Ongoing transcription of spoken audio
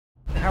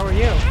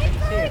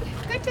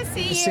Good to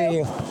see you. See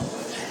you.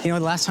 You know,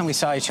 the last time we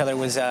saw each other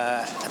was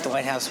at the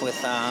White House with...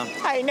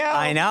 I know.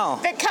 I know.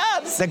 The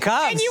Cubs. The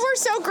Cubs. And you were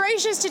so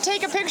gracious to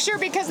take a picture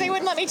because they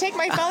wouldn't let me take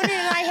my phone in,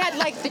 and I had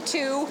like the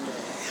two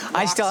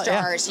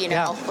stars, right?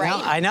 No,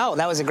 I know.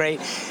 That was a great...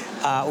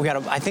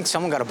 I think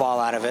someone got a ball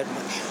out of it.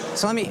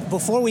 So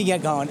before we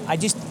get going,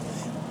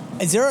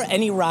 is there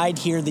any ride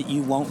here that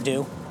you won't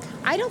do?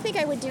 I don't think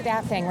I would do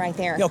that thing right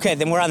there. Okay,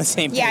 then we're on the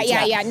same page.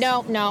 Yeah.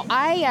 No.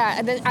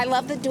 I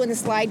love doing the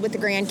slide with the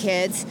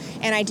grandkids,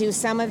 and I do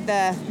some of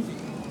the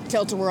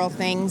tilt-a-whirl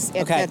things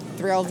at the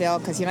Thrillville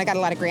because I got a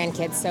lot of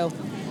grandkids, so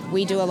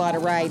we do a lot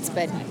of rides.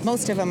 But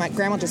most of them, my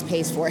grandma just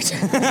pays for it.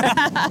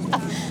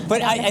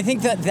 But I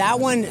think that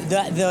one,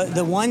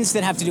 the ones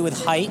that have to do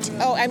with height.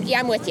 Oh,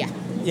 I'm with you.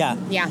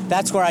 Yeah.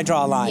 That's where I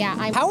draw a line.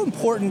 Yeah. How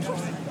important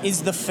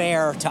is the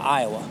fair to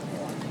Iowa?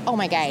 Oh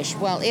my gosh.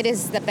 Well, it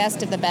is the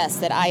best of the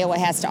best that Iowa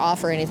has to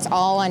offer, and it's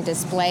all on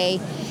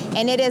display.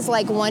 And it is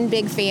like one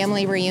big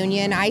family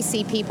reunion. I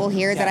see people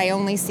here that I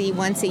only see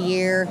once a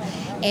year.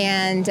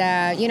 And,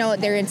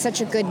 they're in such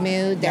a good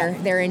mood.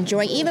 They're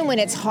enjoying, even when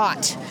it's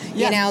hot,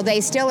 they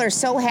still are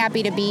so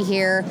happy to be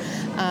here.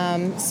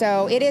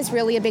 So it is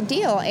really a big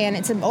deal. And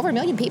it's over 1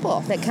 million people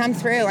that come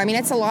through. I mean,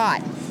 it's a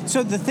lot.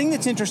 So the thing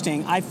that's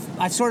interesting,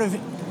 I've sort of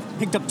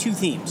picked up two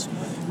themes.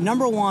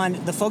 Number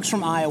one, the folks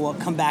from Iowa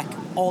come back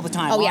all the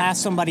time. I'll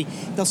ask somebody,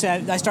 they'll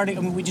say,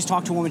 we just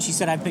talked to a woman, she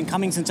said, I've been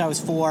coming since I was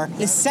 4.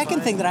 The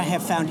second thing that I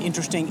have found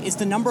interesting is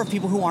the number of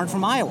people who aren't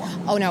from Iowa.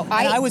 Oh, no.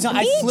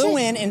 I flew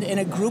in and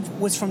a group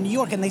was from New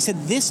York, and they said,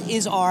 this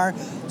is our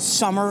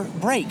summer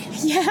break.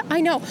 Yeah, I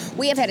know.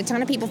 We have had a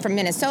ton of people from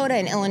Minnesota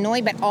and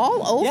Illinois, but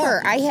all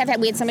over. Yeah.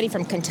 We had somebody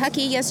from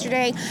Kentucky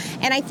yesterday,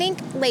 and I think,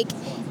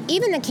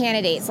 even the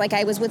candidates,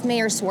 I was with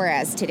Mayor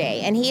Suarez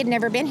today, and he had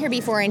never been here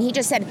before, and he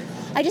just said,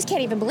 I just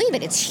can't even believe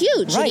it. It's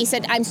huge. Right. And he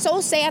said, I'm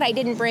so sad I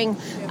didn't bring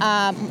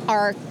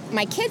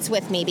my kids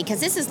with me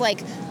because this is like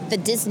the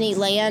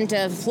Disneyland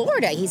of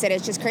Florida. He said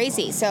it's just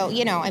crazy. So,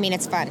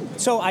 it's fun.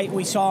 So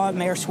we saw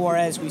Mayor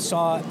Suarez, we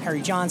saw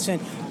Perry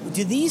Johnson.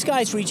 Do these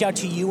guys reach out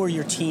to you or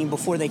your team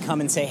before they come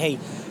and say, hey,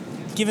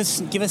 give us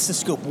the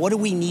scoop. What do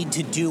we need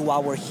to do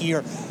while we're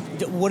here?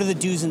 What are the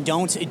do's and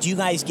don'ts? Do you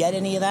guys get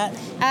any of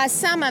that?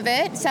 Some of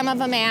it. Some of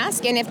them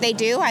ask. And if they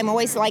do, I'm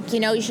always like,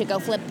 you should go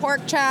flip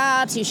pork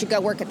chops. You should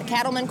go work at the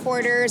cattleman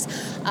quarters.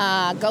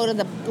 Go to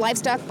the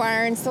livestock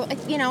barns. So,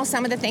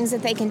 some of the things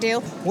that they can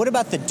do. What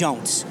about the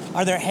don'ts?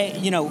 Are there,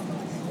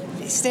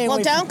 stay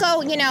away don't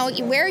go,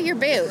 wear your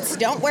boots.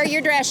 Don't wear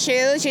your dress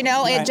shoes,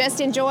 and just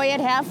enjoy it,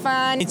 have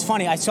fun. It's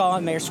funny, I saw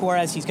Mayor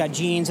Suarez, he's got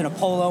jeans and a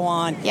polo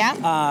on.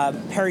 Yeah.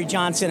 Perry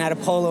Johnson had a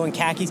polo and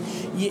khakis.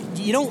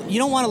 You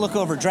don't want to look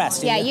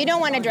overdressed, do you? You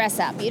don't want to dress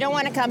up. You don't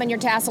want to come in your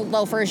tasseled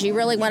loafers. You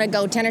really want to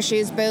go tennis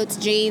shoes, boots,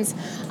 jeans.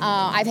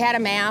 I've had a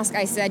mask.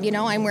 I said,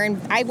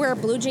 I wear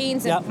blue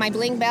jeans and my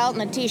bling belt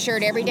and a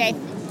t-shirt every day.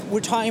 We're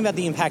talking about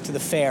the impact of the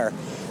fair.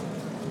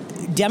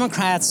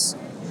 Democrats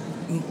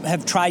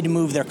have tried to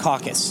move their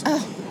caucus.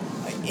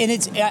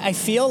 And I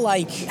feel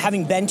like,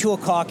 having been to a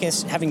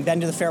caucus, having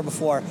been to the fair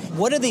before,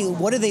 what are they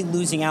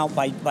losing out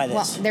by this?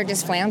 Well, they're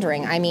just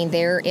floundering. I mean,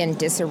 they're in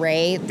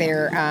disarray.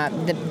 They're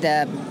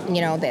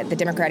the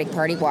Democratic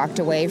Party walked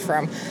away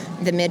from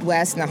the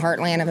Midwest and the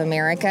heartland of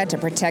America to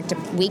protect a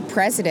weak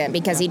president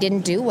because he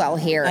didn't do well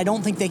here. I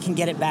don't think they can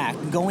get it back.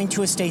 Going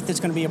to a state that's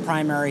going to be a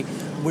primary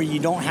where you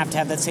don't have to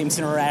have that same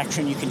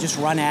interaction, you can just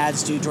run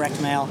ads, do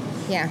direct mail.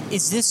 Yeah.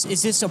 Is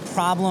this a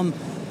problem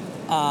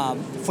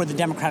for the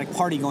Democratic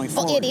Party going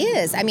forward? Well, it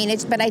is. I mean,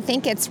 but I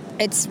think it's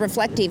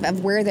reflective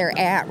of where they're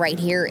at right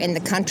here in the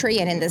country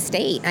and in the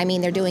state. I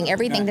mean, they're doing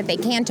everything that they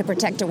can to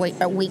protect a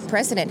weak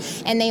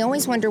president, and they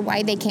always wonder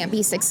why they can't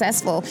be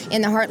successful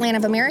in the heartland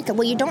of America.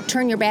 Well, you don't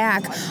turn your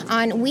back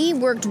on. We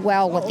worked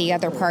well with the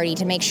other party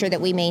to make sure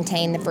that we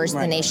maintain the First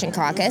of the Nation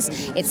caucus.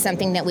 It's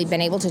something that we've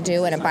been able to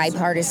do in a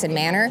bipartisan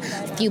manner.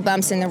 A few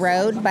bumps in the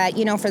road, but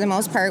for the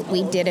most part,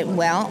 we did it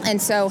well.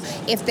 And so,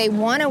 if they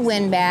want to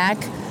win back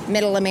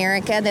Middle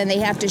America, then they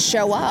have to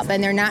show up,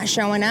 and they're not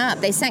showing up.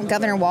 They sent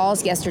Governor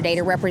Walz yesterday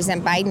to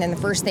represent Biden, and the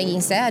first thing he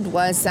said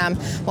was,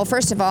 well,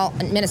 first of all,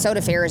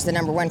 Minnesota Fair is the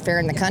 #1 fair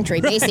in the country.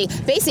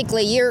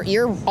 Basically,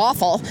 you're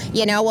awful.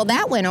 Well,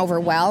 that went over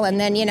well, and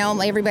then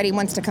everybody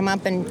wants to come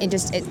up and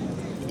just.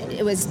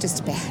 It was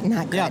just bad,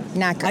 not good,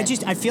 not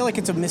good. I feel like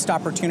it's a missed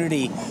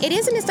opportunity. It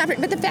is a missed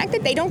opportunity, but the fact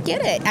that they don't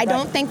get it, I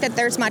don't think that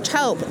there's much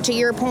hope. To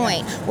your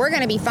point, we're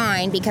going to be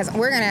fine because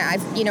we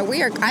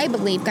are, I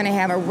believe, going to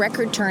have a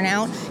record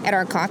turnout at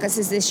our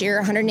caucuses this year.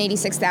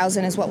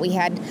 186,000 is what we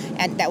had,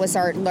 and that was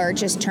our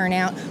largest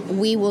turnout.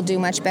 We will do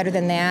much better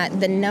than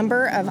that. The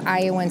number of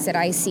Iowans that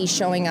I see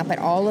showing up at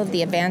all of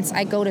the events,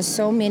 I go to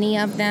so many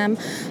of them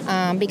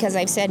because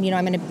I've said,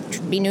 I'm going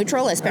to be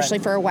neutral, especially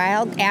for a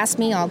while. Ask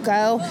me, I'll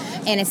go,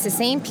 and it's the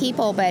same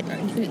people, but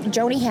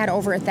Joni had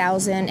over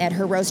 1,000 at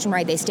her roast and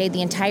ride. They stayed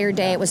the entire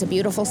day. It was a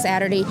beautiful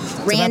Saturday.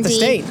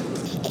 Randy,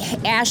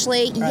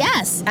 Ashley,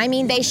 yes. I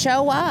mean, they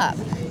show up.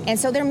 And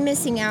so they're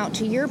missing out.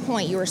 To your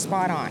point, you were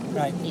spot on.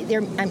 Right.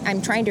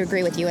 I'm trying to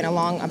agree with you in a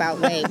long about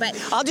way, but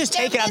I'll just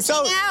take it.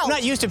 I'm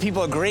not used to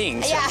people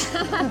agreeing. So.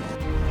 Yeah.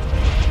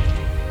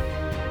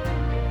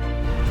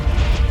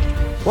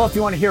 Well, if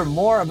you want to hear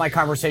more of my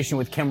conversation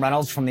with Kim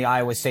Reynolds from the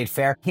Iowa State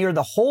Fair, hear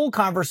the whole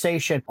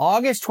conversation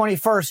August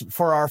 21st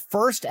for our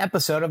first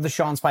episode of The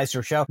Sean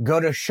Spicer Show. Go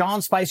to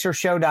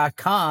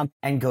SeanSpicerShow.com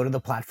and go to the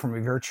platform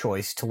of your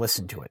choice to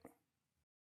listen to it.